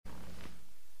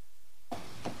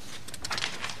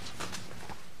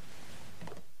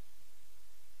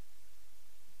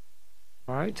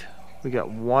right. We got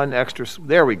one extra.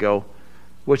 There we go.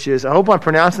 Which is, I hope I'm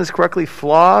pronouncing this correctly,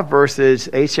 FLAW versus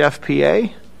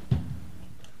HFPA.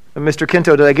 And Mr.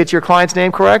 Quinto, did I get your client's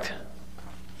name correct?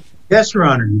 Yes, Your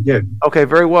Honor, you did. Okay,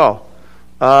 very well.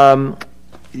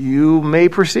 You may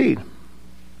proceed.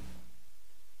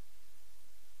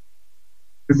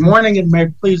 Good morning, and may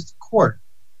it please the court.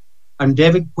 I'm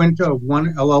David Quinto of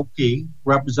One LLP,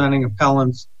 representing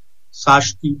appellants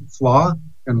Sashti Flaw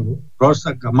and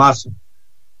Rosa Gamasa.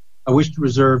 I wish to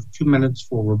reserve 2 minutes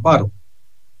for rebuttal.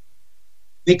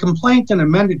 The complaint and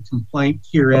amended complaint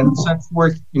herein set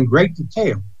forth in great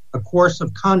detail a course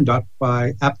of conduct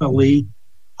by appellee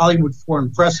Hollywood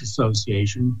Foreign Press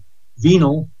Association,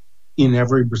 venal in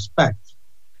every respect.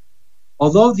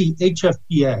 Although the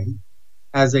HFPA,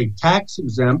 as a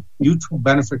tax-exempt mutual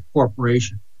benefit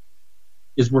corporation,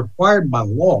 is required by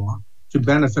law to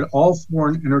benefit all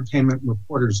foreign entertainment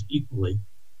reporters equally,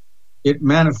 it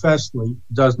manifestly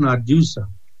does not do so.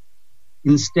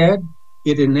 Instead,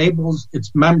 it enables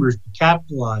its members to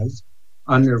capitalize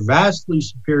on their vastly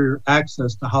superior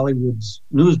access to Hollywood's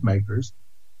newsmakers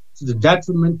to the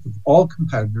detriment of all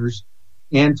competitors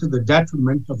and to the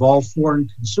detriment of all foreign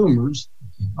consumers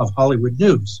of Hollywood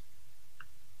news.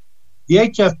 The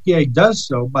HFPA does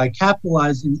so by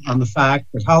capitalizing on the fact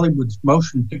that Hollywood's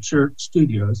motion picture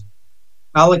studios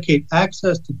allocate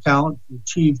access to talent to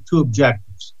achieve two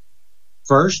objectives.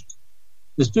 First,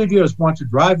 the studios want to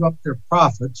drive up their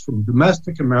profits from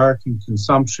domestic American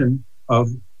consumption of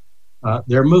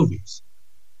their movies.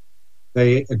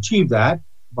 They achieve that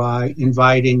by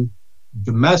inviting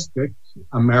domestic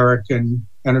American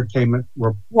entertainment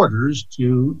reporters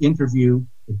to interview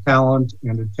the talent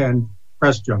and attend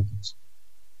press junkets.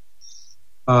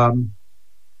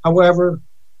 However,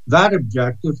 that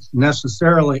objective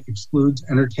necessarily excludes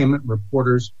entertainment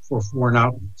reporters for foreign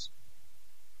outlets.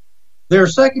 Their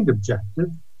second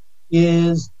objective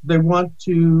is they want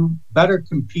to better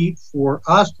compete for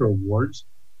Oscar awards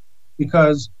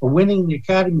because winning the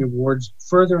Academy Awards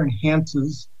further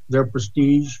enhances their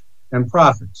prestige and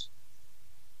profits.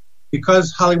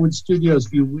 Because Hollywood studios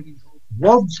view winning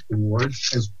Globes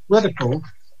Awards as critical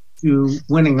to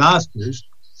winning Oscars,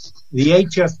 the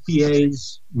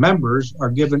HFPA's members are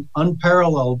given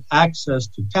unparalleled access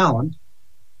to talent,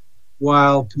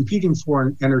 while competing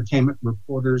foreign entertainment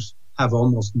reporters have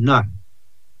almost none.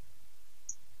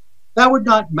 That would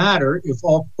not matter if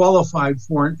all qualified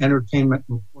foreign entertainment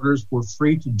reporters were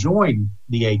free to join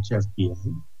the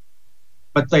HFPA,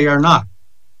 but they are not.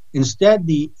 Instead,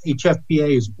 the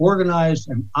HFPA is organized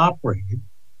and operated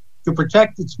to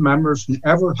protect its members from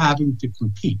ever having to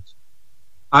compete,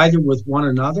 either with one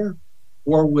another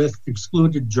or with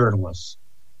excluded journalists.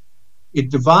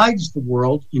 It divides the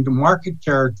world into market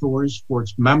territories for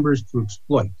its members to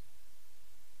exploit.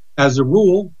 As a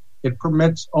rule, it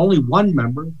permits only one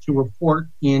member to report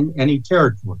in any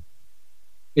territory.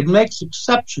 It makes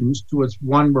exceptions to its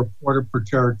one reporter per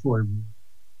territory rule,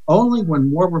 only when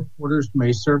more reporters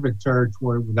may serve a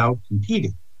territory without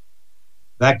competing.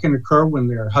 That can occur when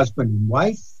they're husband and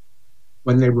wife,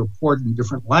 when they report in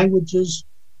different languages,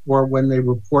 or when they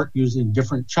report using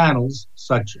different channels,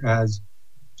 such as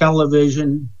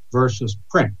television versus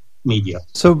print media.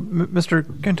 So, Mr.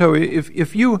 Quinto,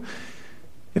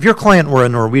 if your client were a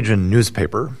Norwegian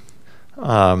newspaper,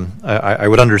 I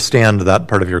would understand that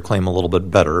part of your claim a little bit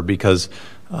better, because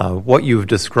what you've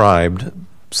described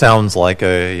sounds like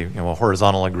a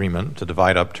horizontal agreement to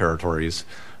divide up territories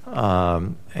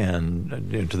and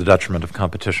to the detriment of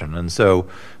competition. And so,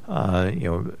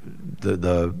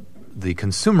 the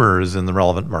consumers in the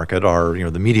relevant market are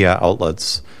the media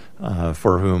outlets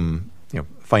for whom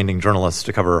finding journalists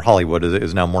to cover Hollywood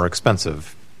is now more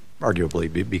expensive, arguably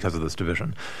because of this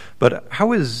division. But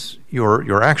how is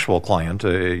your actual client,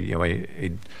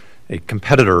 a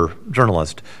competitor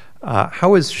journalist,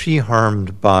 how is she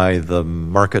harmed by the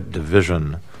market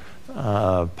division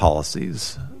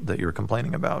policies that you're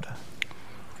complaining about?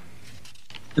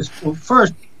 Well,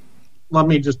 first, let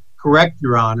me just correct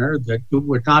Your Honor that it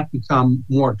would not become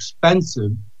more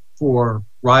expensive for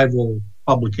rival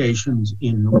publications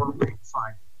in Norway to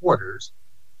find reporters.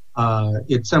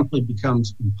 It simply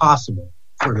becomes impossible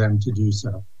for them to do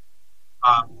so.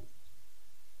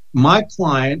 My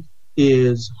client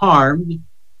is harmed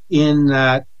in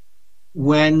that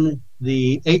when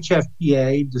the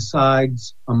HFPA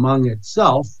decides among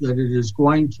itself that it is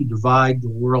going to divide the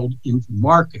world into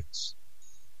markets,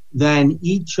 then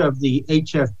each of the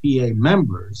HFPA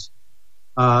members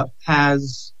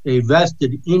has a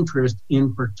vested interest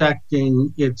in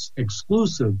protecting its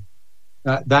exclusive,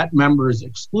 that member's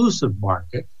exclusive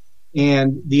market,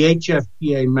 and the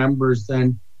HFPA members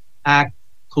then act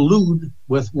collude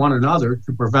with one another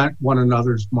to prevent one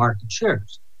another's market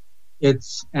shares.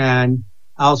 It's an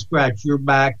I'll scratch your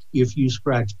back if you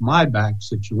scratch my back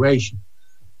situation.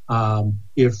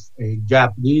 If a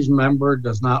Japanese member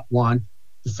does not want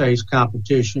to face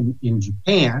competition in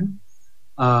Japan,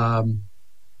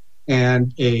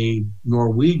 and a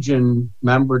Norwegian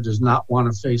member does not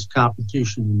want to face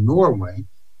competition in Norway,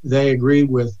 they agree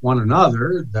with one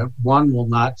another that one will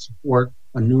not support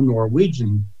a new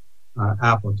Norwegian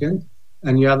applicant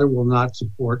and the other will not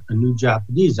support a new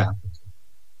Japanese applicant.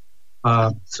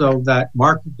 So that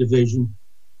market division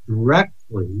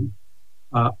directly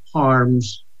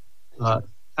harms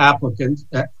applicants,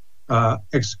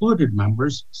 excluded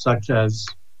members such as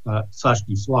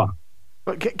Sashiki Flaw.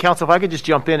 But Counsel, if I could just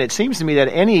jump in, it seems to me that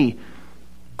any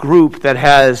group that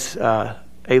has a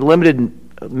limited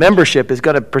membership is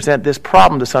going to present this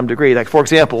problem to some degree. Like, for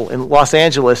example, in Los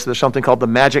Angeles, there's something called the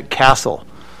Magic Castle.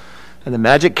 And the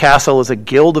Magic Castle is a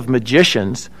guild of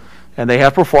magicians, and they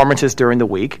have performances during the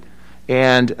week.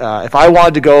 And if I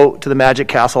wanted to go to the Magic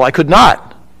Castle, I could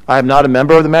not. I am not a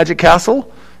member of the Magic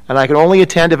Castle, and I can only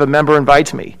attend if a member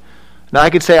invites me. Now, I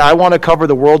could say I want to cover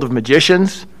the world of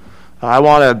magicians. I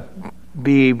want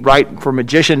to write for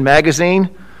Magician Magazine,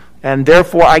 and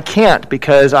therefore I can't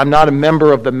because I'm not a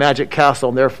member of the Magic Castle,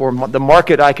 and therefore the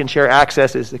market I can share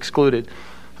access is excluded.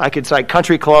 I could cite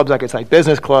country clubs, I could cite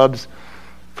business clubs,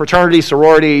 fraternities,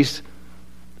 sororities.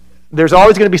 There's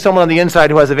always going to be someone on the inside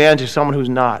who has advantage, someone who's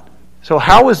not. So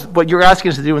how is what you're asking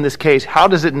us to do in this case, how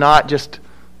does it not just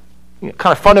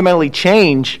kind of fundamentally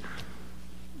change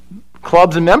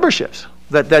clubs and memberships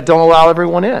that don't allow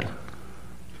everyone in?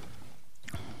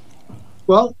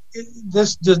 Well,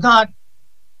 this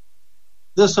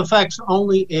affects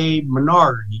only a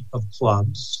minority of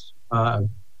clubs,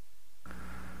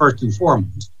 first and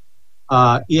foremost.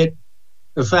 It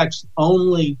affects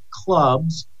only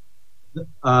clubs,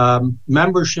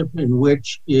 membership in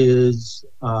which is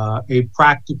a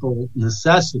practical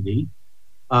necessity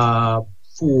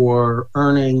for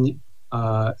earning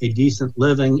a decent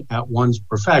living at one's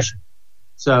profession.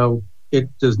 So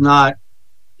it does not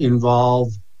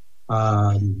involve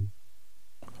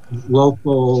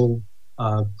local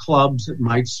clubs that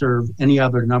might serve any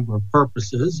other number of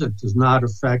purposes. It does not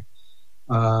affect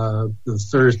the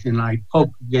Thursday night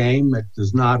poker game. It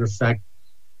does not affect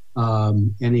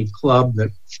any club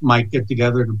that might get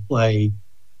together to play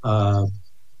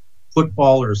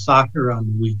football or soccer on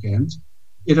the weekends.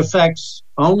 It affects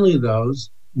only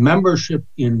those membership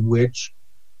in which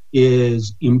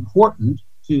is important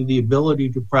to the ability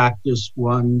to practice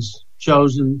one's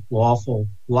chosen lawful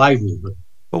livelihood.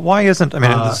 But why isn't,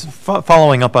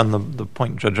 following up on the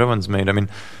point Judge Owens made, it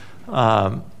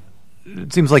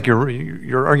seems like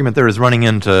your argument there is running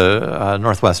into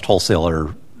Northwest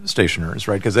wholesaler stationers,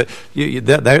 right? Because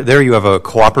there you have a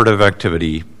cooperative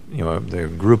activity,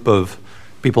 the group of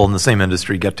people in the same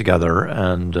industry get together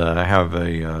and have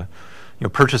a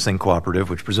purchasing cooperative,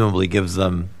 which presumably gives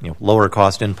them lower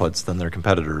cost inputs than their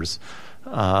competitors,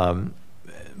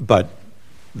 but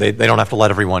they don't have to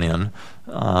let everyone in,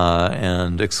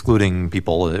 and excluding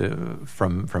people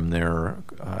from their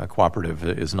cooperative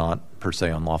is not per se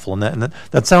unlawful. And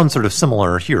that sounds sort of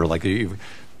similar here. Like a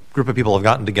group of people have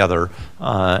gotten together,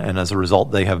 and as a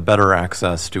result, they have better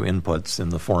access to inputs in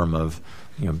the form of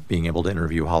being able to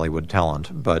interview Hollywood talent.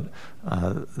 But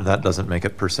that doesn't make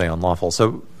it per se unlawful.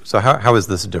 So how is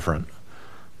this different?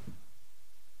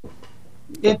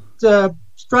 It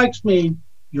strikes me,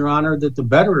 Your Honor, that the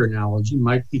better analogy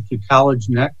might be to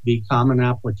CollegeNet v. Common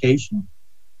Application,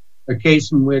 a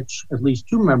case in which at least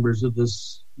two members of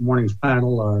this morning's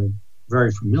panel are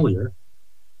very familiar.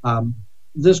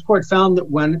 This court found that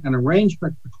when an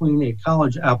arrangement between a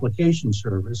college application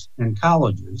service and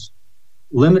colleges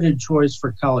limited choice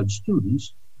for college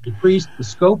students, decreased the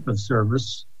scope of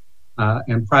service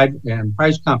and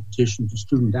price competition to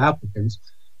student applicants,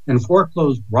 and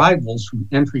foreclosed rivals from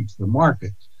entry to the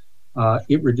market,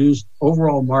 it reduced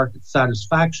overall market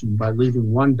satisfaction by leaving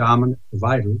one dominant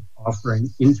provider offering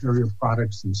inferior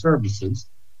products and services.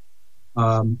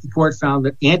 The court found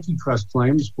that antitrust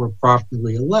claims were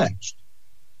properly alleged.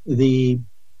 The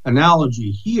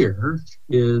analogy here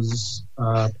is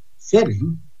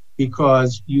fitting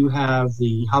because you have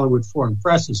the Hollywood Foreign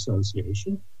Press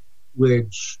Association,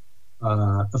 which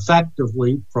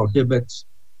effectively prohibits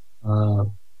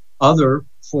other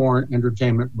foreign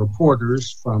entertainment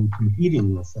reporters from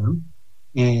competing with them.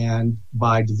 And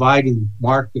by dividing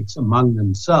markets among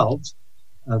themselves,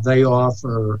 they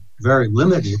offer very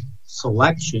limited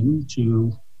selection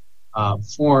to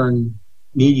foreign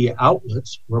media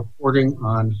outlets reporting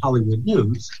on Hollywood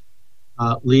news.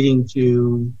 leading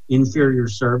to inferior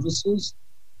services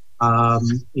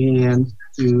and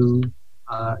to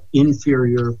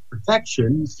inferior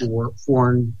protection for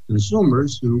foreign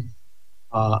consumers who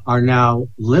are now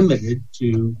limited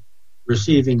to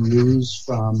receiving news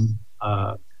from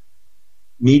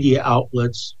media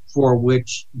outlets for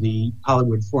which the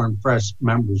Hollywood Foreign Press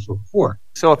members report.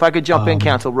 So if I could jump in,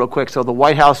 counsel, real quick. So the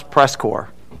White House Press Corps,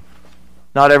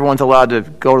 not everyone's allowed to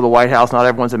go to the White House. Not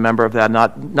everyone's a member of that.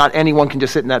 Not anyone can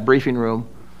just sit in that briefing room.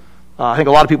 I think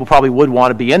a lot of people probably would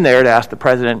want to be in there to ask the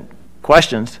president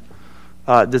questions.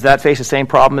 Does that face the same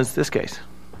problem as this case?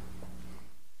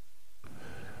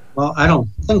 Well, I don't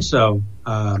think so,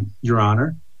 Your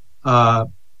Honor.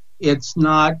 It's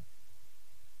not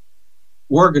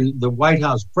the White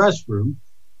House press room.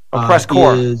 Press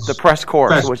Corps, the Press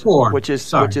Corps, which is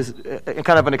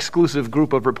kind of an exclusive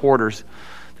group of reporters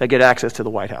that get access to the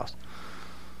White House.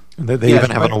 They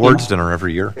even have an awards dinner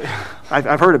every year.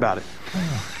 I've heard about it.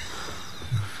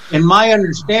 In my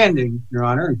understanding, Your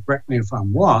Honor, and correct me if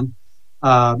I'm wrong,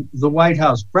 the White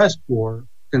House Press Corps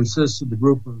consists of the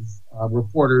group of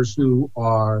reporters who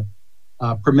are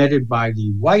permitted by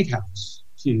the White House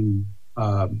to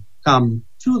come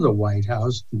to the White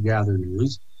House to gather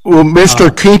news. Well,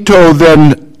 Mr. Quito,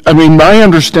 then, my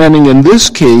understanding in this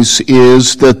case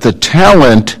is that the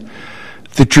talent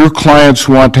that your clients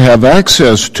want to have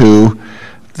access to,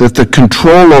 that the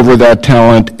control over that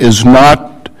talent is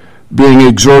not being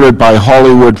exerted by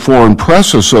Hollywood Foreign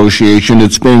Press Association,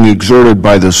 it's being exerted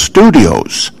by the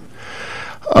studios.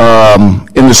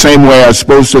 In the same way, I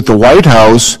suppose that the White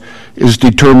House is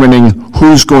determining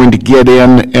who's going to get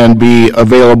in and be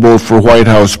available for White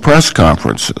House press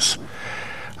conferences.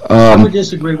 I would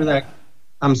disagree with that.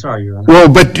 I'm sorry, Your Honor. Well,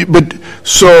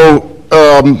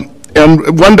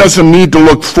 and one doesn't need to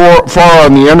look far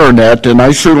on the internet, and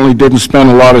I certainly didn't spend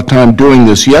a lot of time doing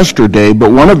this yesterday,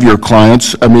 but one of your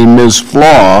clients, Ms.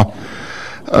 Flaw,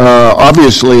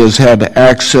 obviously has had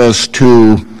access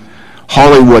to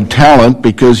Hollywood talent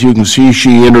because you can see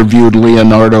she interviewed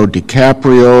Leonardo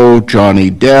DiCaprio,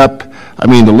 Johnny Depp.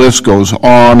 The list goes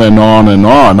on and on and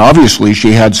on. Obviously,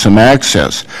 she had some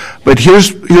access. But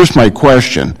here's my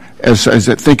question, as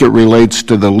I think it relates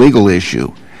to the legal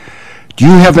issue. Do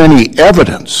you have any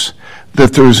evidence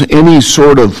that there's any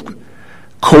sort of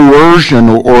coercion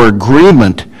or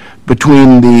agreement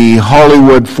between the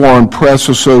Hollywood Foreign Press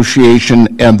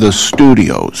Association and the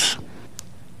studios?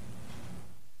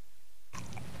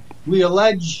 We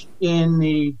allege in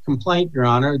the complaint, Your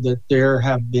Honor, that there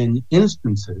have been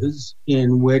instances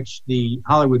in which the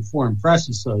Hollywood Foreign Press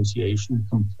Association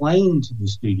complained to the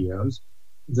studios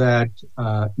that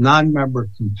non-member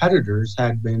competitors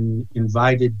had been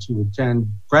invited to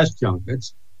attend press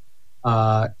junkets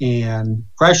and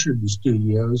pressured the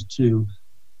studios to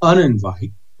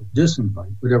uninvite, or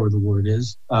disinvite, whatever the word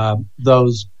is,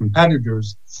 those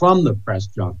competitors from the press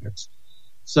junkets.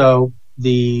 So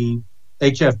the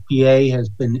HFPA has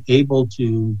been able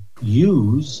to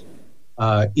use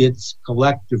its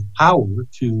collective power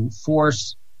to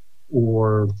force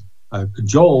or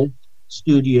cajole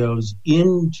studios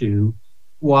into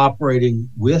cooperating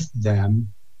with them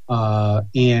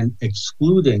and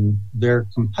excluding their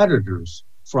competitors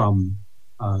from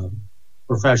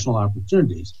professional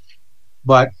opportunities.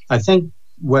 But I think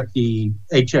what the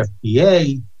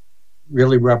HFPA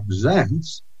really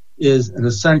represents is an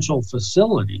essential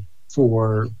facility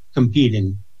for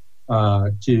competing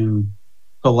to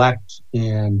collect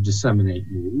and disseminate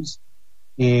news.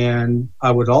 And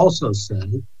I would also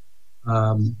say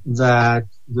that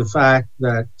the fact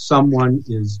that someone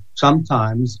is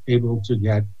sometimes able to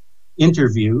get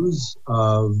interviews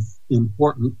of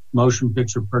important motion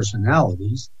picture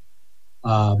personalities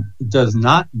does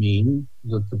not mean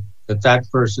that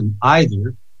person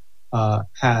either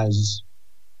has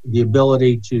the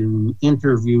ability to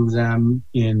interview them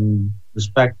in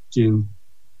respect to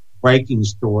breaking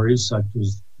stories such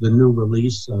as the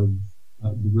release of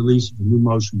a new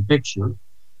motion picture.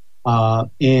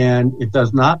 And it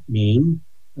does not mean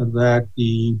that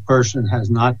the person has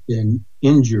not been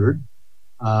injured,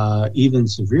 even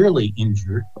severely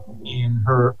injured, in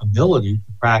her ability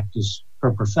to practice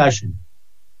her profession.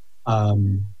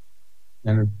 And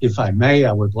if I may,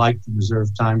 I would like to reserve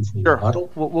time for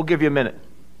rebuttal. Sure. We'll give you a minute.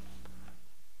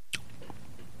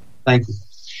 Thank you.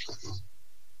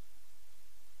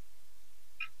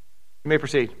 You may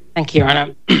proceed. Thank you, Your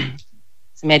Honor.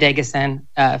 Samir Degasen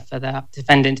for the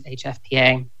defendant,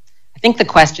 HFPA. I think the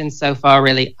questions so far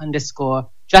really underscore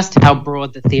just how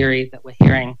broad the theory that we're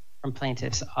hearing from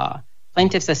plaintiffs are.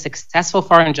 Plaintiffs are successful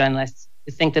foreign journalists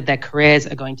who think that their careers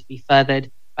are going to be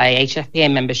furthered by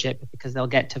HFPA membership because they'll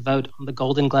get to vote on the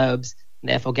Golden Globes and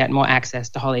therefore get more access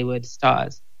to Hollywood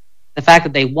stars. The fact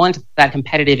that they want that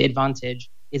competitive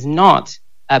advantage is not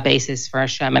a basis for a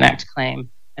Sherman Act claim,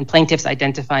 and plaintiffs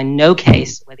identify no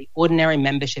case where the ordinary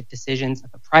membership decisions of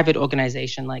a private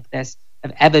organization like this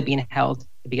have ever been held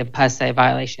to be a per se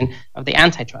violation of the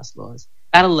antitrust laws.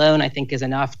 That alone, I think, is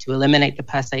enough to eliminate the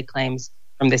per se claims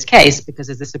from this case, because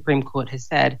as the Supreme Court has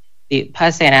said, the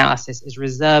per se analysis is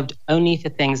reserved only for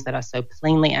things that are so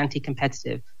plainly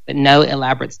anti-competitive that no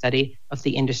elaborate study of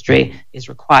the industry is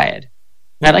required.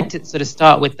 And I'd like to sort of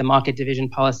start with the market division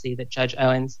policy that Judge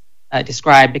Owens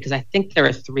described, because I think there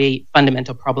are three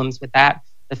fundamental problems with that.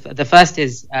 The first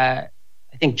is, I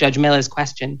think Judge Miller's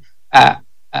question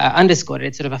underscored it.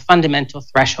 It's sort of a fundamental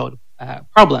threshold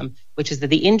problem, which is that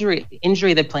the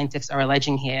injury that plaintiffs are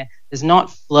alleging here does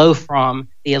not flow from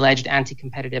the alleged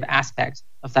anti-competitive aspect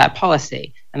of that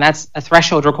policy. And that's a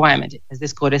threshold requirement. As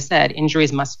this court has said,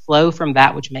 injuries must flow from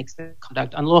that which makes the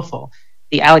conduct unlawful.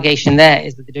 The allegation there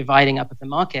is that the dividing up of the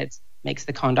markets makes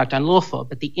the conduct unlawful.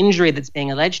 But the injury that's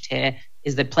being alleged here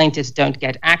is that plaintiffs don't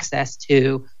get access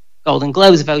to Golden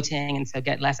Globes voting and so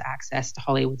get less access to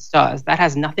Hollywood stars. That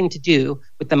has nothing to do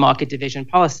with the market division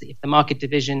policy. If the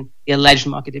alleged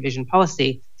market division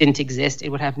policy didn't exist, it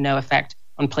would have no effect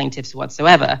on plaintiffs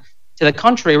whatsoever. To the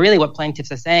contrary, really what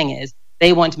plaintiffs are saying is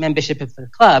they want membership of the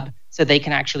club so they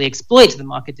can actually exploit the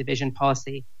market division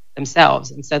policy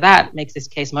themselves. And so that makes this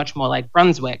case much more like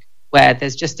Brunswick, where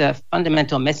there's just a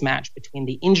fundamental mismatch between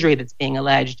the injury that's being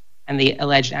alleged and the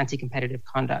alleged anti-competitive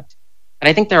conduct. But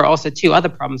I think there are also two other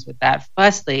problems with that.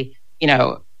 Firstly,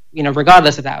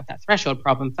 regardless of that threshold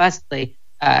problem,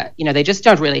 they just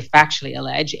don't really factually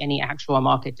allege any actual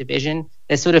market division.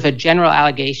 There's sort of a general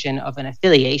allegation of an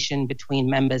affiliation between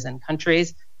members and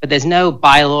countries, but there's no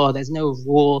bylaw, there's no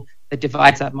rule that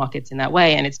divides up markets in that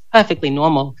way. And it's perfectly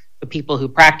normal for people who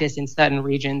practice in certain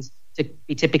regions to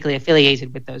be typically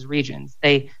affiliated with those regions.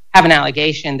 They have an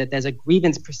allegation that there's a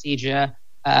grievance procedure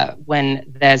when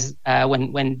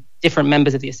different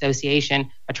members of the association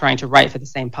are trying to write for the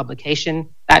same publication.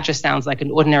 That just sounds like an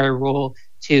ordinary rule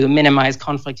to minimize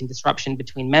conflict and disruption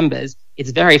between members. It's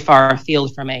very far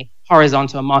afield from a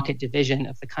horizontal market division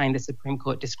of the kind the Supreme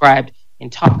Court described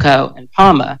in Topco and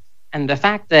Palmer. And the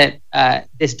fact that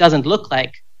this doesn't look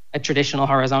like a traditional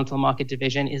horizontal market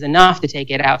division is enough to take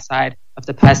it outside of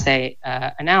the per se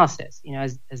analysis.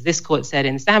 As this court said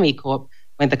in Sami Corp,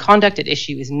 when the conduct at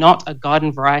issue is not a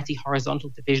garden variety horizontal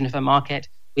division of a market,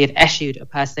 we have issued a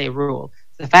per se rule.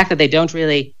 So the fact that they don't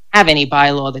really have any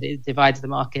bylaw that it divides the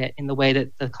market in the way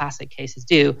that the classic cases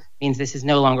do means this is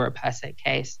no longer a per se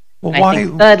case. Well, I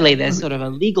think thirdly, there's sort of a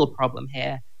legal problem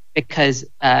here because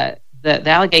the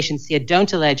allegations here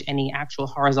don't allege any actual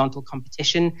horizontal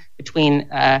competition between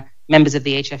members of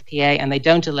the HFPA, and they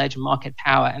don't allege market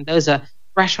power. And those are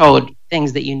threshold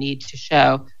things that you need to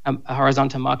show a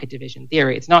horizontal market division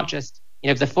theory. It's not just,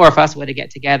 if the four of us were to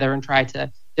get together and try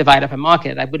to divide up a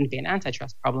market, that wouldn't be an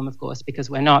antitrust problem, of course, because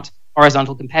we're not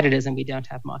horizontal competitors and we don't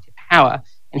have market power.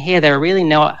 And here there are really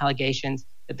no allegations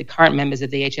that the current members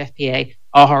of the HFPA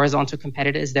are horizontal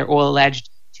competitors. They're all alleged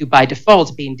to, by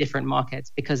default, be in different markets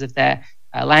because of their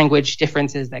language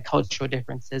differences, their cultural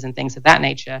differences, and things of that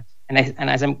nature. And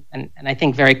I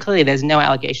think very clearly there's no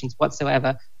allegations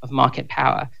whatsoever of market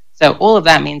power. So all of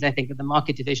that means, I think, that the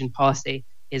market division policy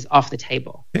is off the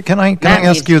table. Can I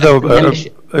ask you, though,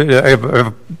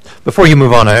 before you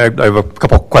move on, I have a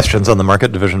couple questions on the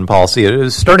market division policy.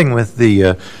 Starting with the,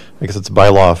 I guess it's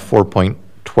bylaw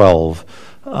 4.12,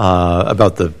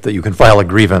 about that you can file a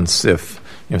grievance if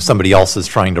somebody else is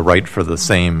trying to write for the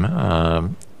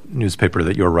same newspaper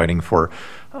that you're writing for.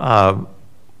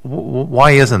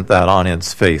 Why isn't that on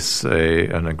its face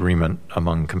an agreement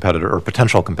among competitor or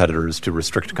potential competitors to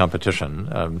restrict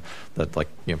competition? That, like,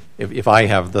 if I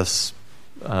have this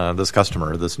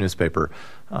customer, this newspaper,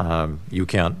 you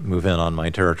can't move in on my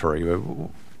territory.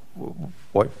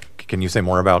 What can you say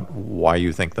more about why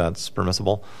you think that's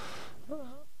permissible?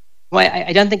 Well,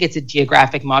 I don't think it's a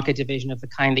geographic market division of the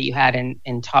kind that you had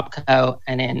in Topco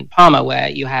and in Palmer, where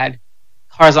you had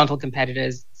horizontal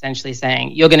competitors essentially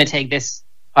saying, you're going to take this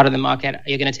part of the market,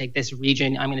 you're going to take this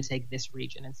region, I'm going to take this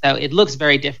region. And so it looks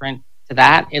very different to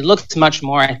that. It looks much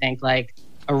more, I think, like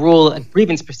a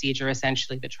grievance procedure,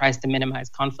 essentially, that tries to minimize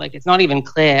conflict. It's not even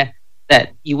clear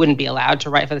that you wouldn't be allowed to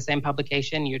write for the same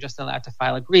publication. You're just allowed to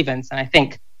file a grievance. And I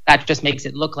think that just makes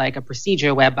it look like a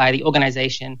procedure whereby the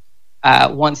organization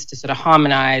wants to sort of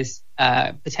harmonize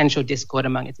potential discord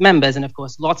among its members. And of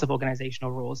course, lots of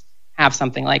organizational rules have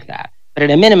something like that. But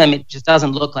at a minimum, it just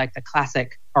doesn't look like the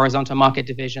classic horizontal market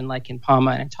division like in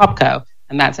Palmer and Topco.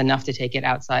 and that's enough to take it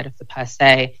outside of the per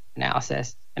se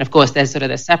analysis. And of course, there's sort of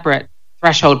the separate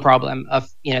threshold problem of,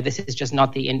 this is just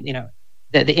not the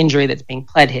injury that's being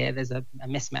pled here. There's a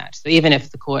mismatch. So even if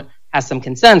the court has some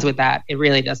concerns with that, it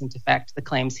really doesn't affect the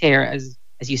claims here. As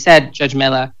you said, Judge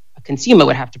Miller, a consumer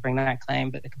would have to bring that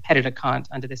claim, but the competitor can't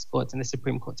under this court's and the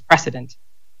Supreme Court's precedent.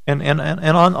 And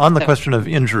on the question of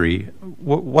injury,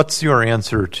 what's your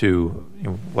answer to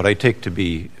what I take to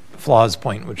be Flaw's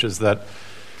point, which is that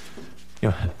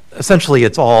essentially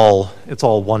it's all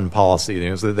one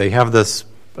policy. So they have this.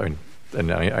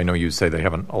 And I know you say they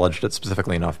haven't alleged it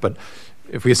specifically enough, but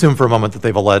if we assume for a moment that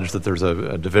they've alleged that there's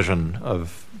a division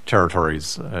of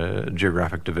territories, a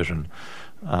geographic division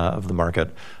of the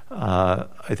market,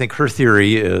 I think her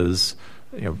theory is,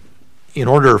 in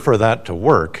order for that to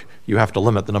work, you have to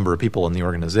limit the number of people in the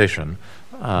organization.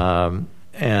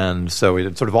 And so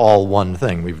it's sort of all one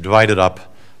thing. We've divided up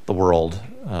the world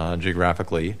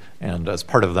geographically, and as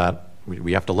part of that,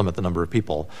 we have to limit the number of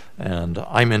people. And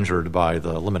I'm injured by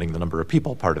the limiting the number of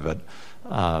people part of it.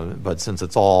 But since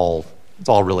it's all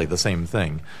really the same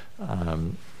thing,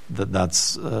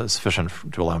 that's sufficient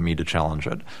to allow me to challenge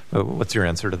it. What's your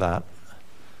answer to that?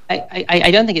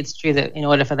 I don't think it's true that in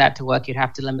order for that to work, you'd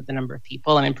have to limit the number of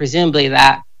people. I mean, presumably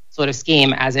that sort of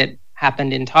scheme, as it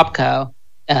happened in Topco,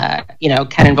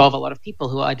 can involve a lot of people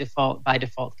who are by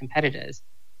default competitors.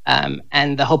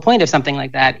 And the whole point of something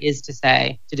like that is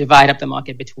to divide up the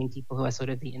market between people who are sort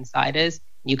of the insiders.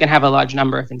 You can have a large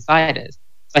number of insiders.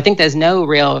 So I think there's no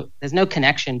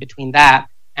connection between that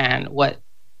and what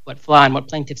Flaw and what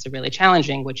plaintiffs are really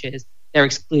challenging, which is their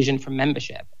exclusion from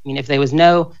membership. I mean, if there was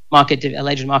no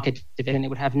alleged market division, it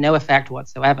would have no effect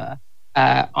whatsoever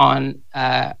on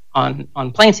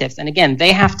plaintiffs. And again,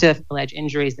 they have to allege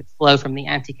injuries that flow from the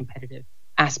anti-competitive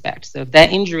aspect. So if their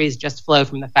injuries just flow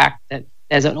from the fact that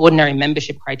there's an ordinary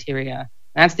membership criteria,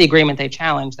 that's the agreement they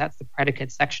challenge. That's the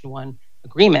predicate Section 1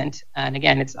 agreement. And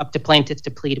again, it's up to plaintiffs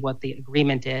to plead what the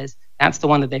agreement is. That's the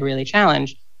one that they really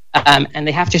challenge. And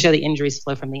they have to show the injuries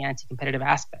flow from the anti-competitive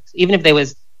aspects. Even if there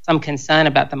was some concern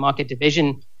about the market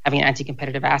division having an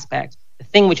anti-competitive aspect, the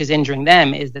thing which is injuring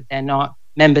them is that they're not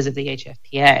members of the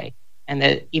HFPA. And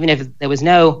that even if there was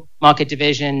no market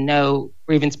division, no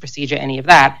grievance procedure, any of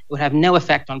that, it would have no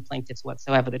effect on plaintiffs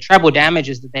whatsoever. The treble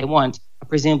damages that they want are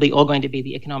presumably all going to be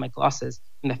the economic losses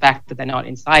from the fact that they're not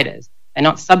insiders. They're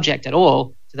not subject at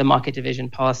all to the market division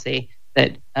policy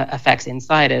that affects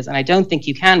insiders. And I don't think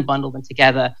you can bundle them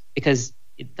together because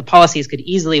the policies could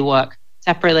easily work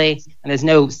separately, and there's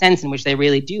no sense in which they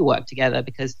really do work together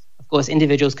because, of course,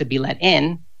 individuals could be let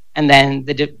in and then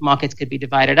the markets could be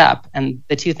divided up. And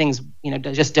the two things,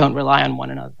 just don't rely on one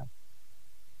another.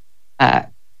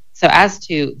 So as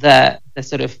to the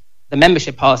sort of the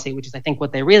membership policy, which is, I think,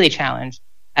 what they really challenge,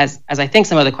 as I think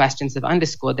some of the questions have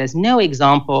underscored, there's no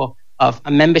example of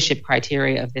a membership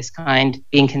criteria of this kind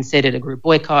being considered a group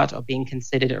boycott or being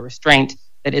considered a restraint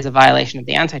that is a violation of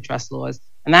the antitrust laws.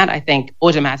 And that, I think,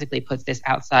 automatically puts this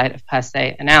outside of per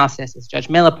se analysis. As Judge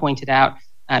Miller pointed out,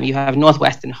 you have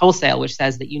Northwestern Wholesale, which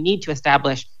says that you need to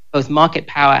establish both market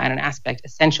power and an aspect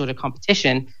essential to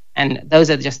competition. And those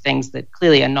are just things that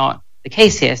clearly are not the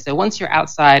case here. So once you're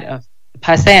outside of the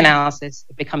per se analysis,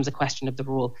 it becomes a question of the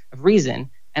rule of reason.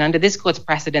 And under this court's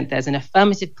precedent, there's an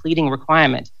affirmative pleading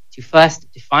requirement to first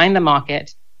define the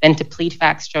market, then to plead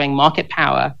facts showing market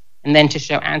power, and then to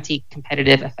show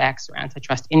anti-competitive effects or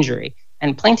antitrust injury.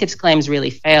 And plaintiffs' claims really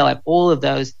fail at all of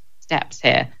those steps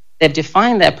here. They've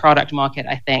defined their product market,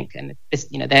 I think, and this,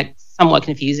 they're somewhat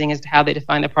confusing as to how they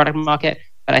define their product market,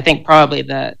 but I think probably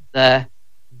the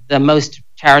most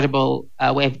charitable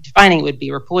way of defining it would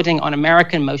be reporting on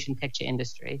American motion picture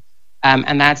industry,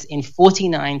 and that's in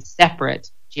 49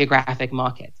 separate geographic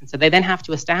markets. And so they then have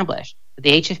to establish that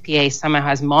the HFPA somehow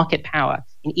has market power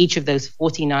in each of those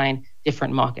 49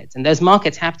 different markets. And those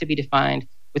markets have to be defined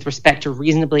with respect to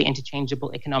reasonably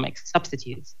interchangeable economic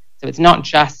substitutes. So it's not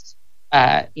just,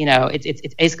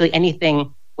 it's basically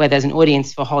anything where there's an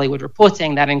audience for Hollywood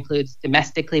reporting. That includes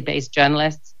domestically based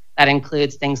journalists. That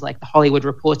includes things like the Hollywood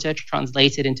Reporter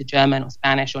translated into German or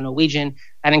Spanish or Norwegian.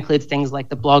 That includes things like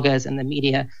the bloggers and the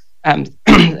media,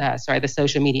 the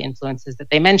social media influencers that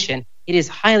they mention. It is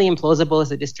highly implausible, as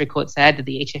the district court said, that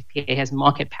the HFPA has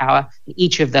market power in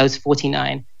each of those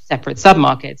 49 separate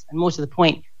submarkets. And more to the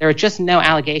point, there are just no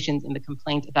allegations in the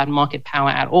complaint about market power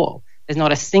at all. There's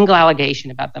not a single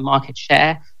allegation about the market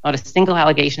share, not a single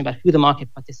allegation about who the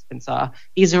market participants are.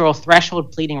 These are all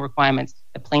threshold pleading requirements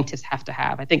that plaintiffs have to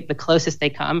have. I think the closest they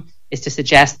come is to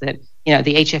suggest that, the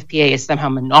HFPA is somehow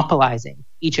monopolizing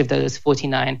each of those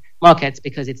 49 markets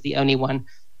because it's the only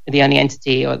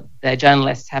entity or the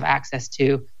journalists have access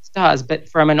to stars. But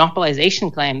for a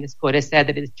monopolization claim, this court has said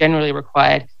that it is generally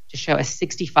required to show a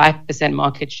 65%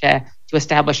 market share to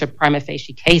establish a prima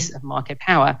facie case of market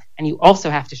power. And you also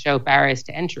have to show barriers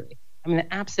to entry. I mean, there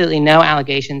are absolutely no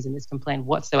allegations in this complaint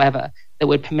whatsoever that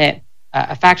would permit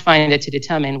a fact finder to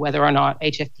determine whether or not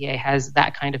HFPA has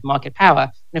that kind of market power.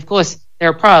 And of course, there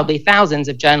are probably thousands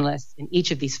of journalists in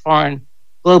each of these foreign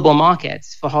global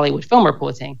markets for Hollywood film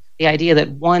reporting. The idea that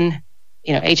one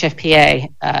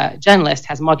HFPA journalist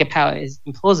has market power is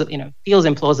implausible, feels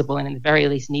implausible, and in the very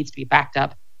least needs to be backed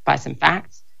up by some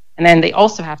facts. And then they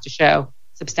also have to show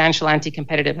substantial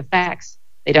anti-competitive effects.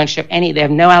 They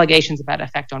have no allegations about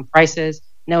effect on prices,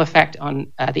 no effect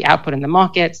on the output in the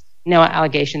markets, no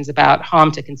allegations about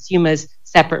harm to consumers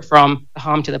separate from the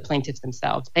harm to the plaintiffs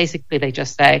themselves. Basically, they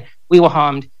just say, we were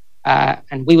harmed,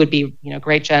 and we would be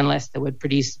great journalists that would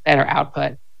produce better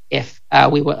output if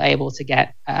we were able to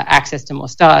get access to more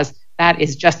stars. That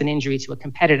is just an injury to a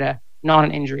competitor, not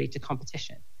an injury to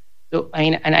competition. So,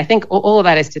 and I think all of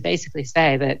that is to basically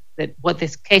say that what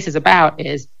this case is about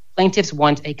is plaintiffs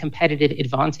want a competitive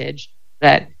advantage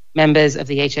that members of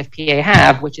the HFPA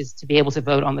have, which is to be able to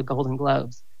vote on the Golden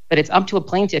Globes. But it's up to a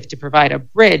plaintiff to provide a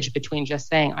bridge between just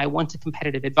saying, I want a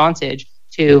competitive advantage,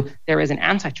 to there is an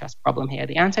antitrust problem here.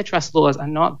 The antitrust laws are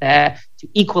not there to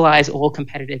equalize all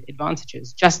competitive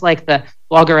advantages. Just like the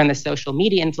blogger and the social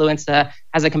media influencer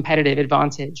has a competitive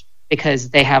advantage because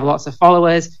they have lots of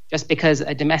followers, just because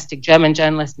a domestic German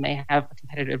journalist may have a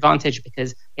competitive advantage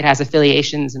because it has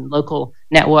affiliations and local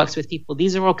networks with people.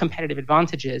 These are all competitive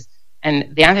advantages.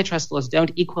 And the antitrust laws don't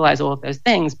equalize all of those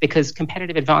things because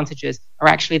competitive advantages are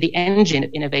actually the engine of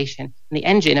innovation and the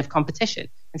engine of competition.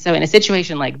 And so in a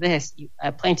situation like this,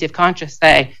 a plaintiff can't just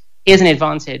say, here's an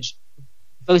advantage,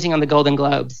 voting on the Golden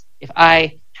Globes. If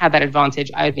I had that advantage,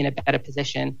 I would be in a better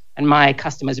position and my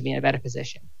customers would be in a better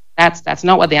position. That's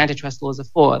not what the antitrust laws are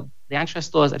for. The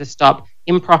antitrust laws are to stop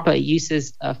improper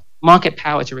uses of market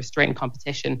power to restrain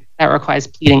competition. That requires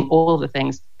pleading all of the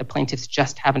things the plaintiffs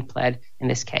just haven't pled in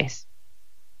this case.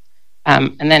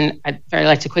 And then I'd very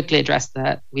like to quickly address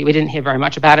that. We didn't hear very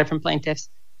much about it from plaintiffs,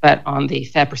 but on the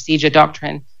fair procedure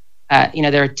doctrine,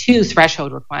 there are two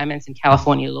threshold requirements in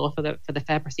California law for the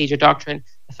fair procedure doctrine.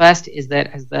 The first is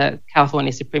that, as the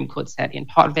California Supreme Court said in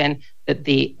Potvin, that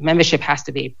the membership has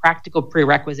to be a practical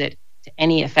prerequisite to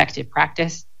any effective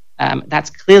practice.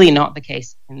 That's clearly not the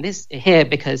case here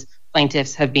because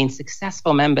plaintiffs have been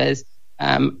successful members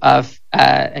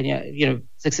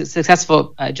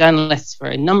successful journalists for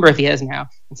a number of years now.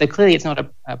 And so clearly it's not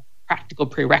a practical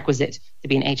prerequisite to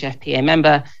be an HFPA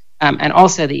member. And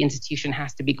also the institution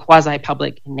has to be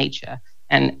quasi-public in nature.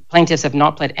 And plaintiffs have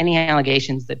not pled any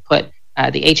allegations that put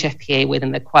the HFPA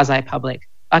within the quasi-public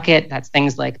bucket. That's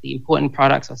things like the important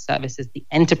products or services the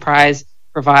enterprise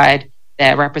provide,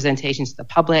 their representation to the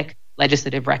public,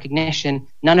 legislative recognition.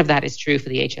 None of that is true for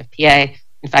the HFPA.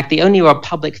 In fact, the only real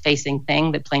public-facing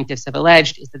thing that plaintiffs have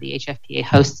alleged is that the HFPA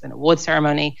hosts an award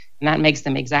ceremony, and that makes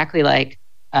them exactly like,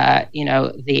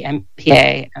 the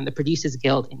MPA and the Producers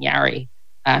Guild in Yari.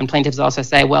 And plaintiffs also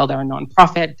say, well, they're a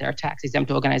non-profit, they're a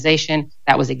tax-exempt organization.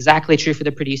 That was exactly true for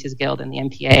the Producers Guild and the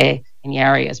MPA in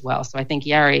Yari as well. So I think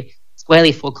Yari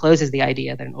squarely forecloses the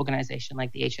idea that an organization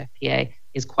like the HFPA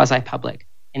is quasi-public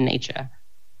in nature.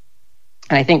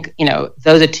 And I think,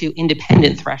 those are two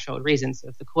independent threshold reasons. So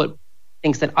if the court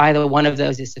thinks that either one of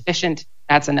those is sufficient,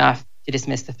 that's enough to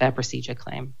dismiss the fair procedure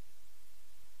claim.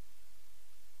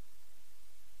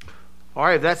 All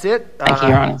right, that's it. Thank you,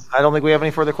 Your Honor. I don't think we have any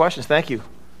further questions. Thank you.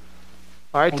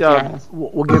 All right, Thank you, Your Honor.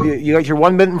 we'll give you got your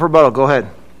 1 minute for rebuttal. Go ahead.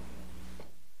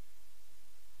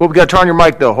 Well, we got to turn your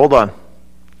mic, though. Hold on.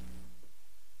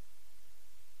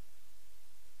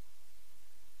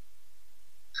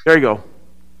 There you go.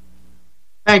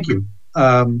 Thank you,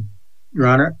 Your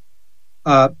Honor.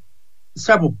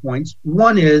 Several points.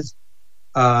 One is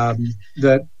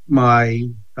that Mr.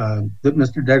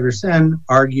 Degersen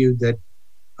argued that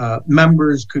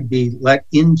members could be let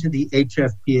into the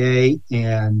HFPA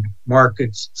and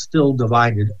markets still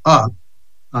divided up,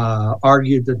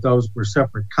 argued that those were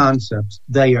separate concepts.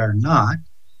 They are not.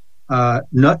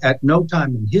 At no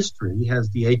time in history has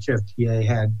the HFPA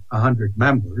had 100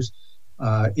 members.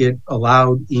 It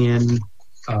allowed in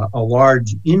a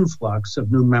large influx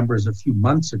of new members a few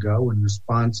months ago in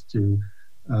response to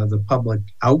the public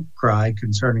outcry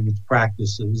concerning its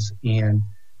practices and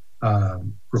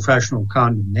professional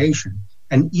condemnation.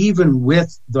 And even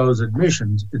with those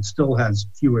admissions, it still has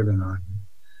fewer than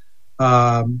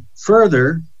 100.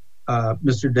 Further,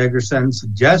 Mr. Degersen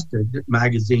suggested that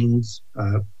magazines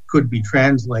could be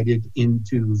translated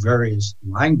into various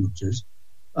languages,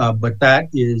 but that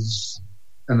is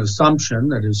an assumption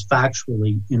that is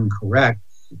factually incorrect,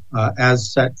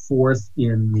 as set forth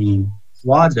in the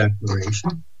Flaw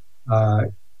Declaration,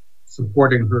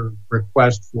 supporting her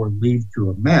request for leave to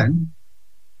amend.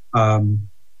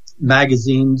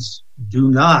 Magazines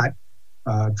do not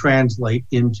translate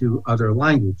into other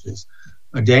languages.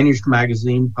 A Danish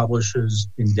magazine publishes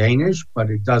in Danish, but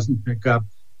it doesn't pick up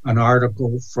an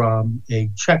article from a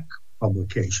Czech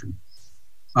publication.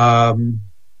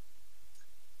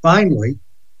 Finally,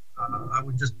 I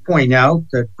would just point out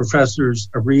that Professors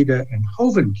Arita and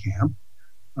Hovenkamp,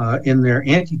 in their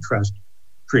antitrust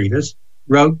treatise,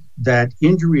 wrote that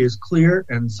injury is clear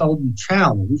and seldom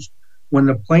challenged when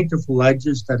the plaintiff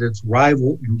alleges that its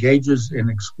rival engages in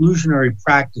exclusionary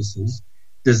practices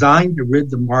designed to rid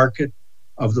the market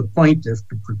of the plaintiff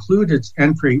to preclude its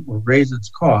entry or raise its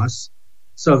costs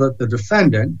so that the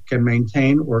defendant can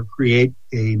maintain or create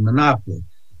a monopoly.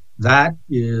 That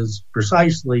is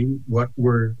precisely what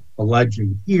we're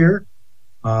alleging here,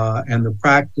 and the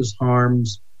practice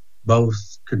harms both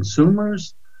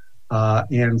consumers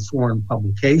and foreign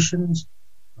publications,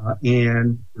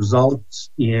 and results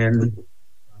in,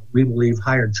 we believe,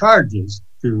 higher charges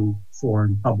to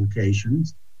foreign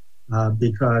publications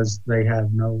because they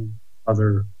have no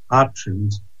other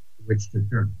options which to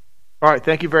turn. All right,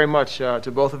 thank you very much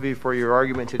to both of you for your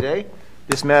argument today.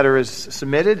 This matter is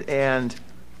submitted, and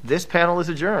this panel is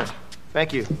adjourned.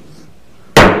 Thank you.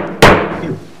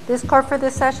 This court for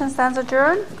this session stands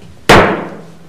adjourned.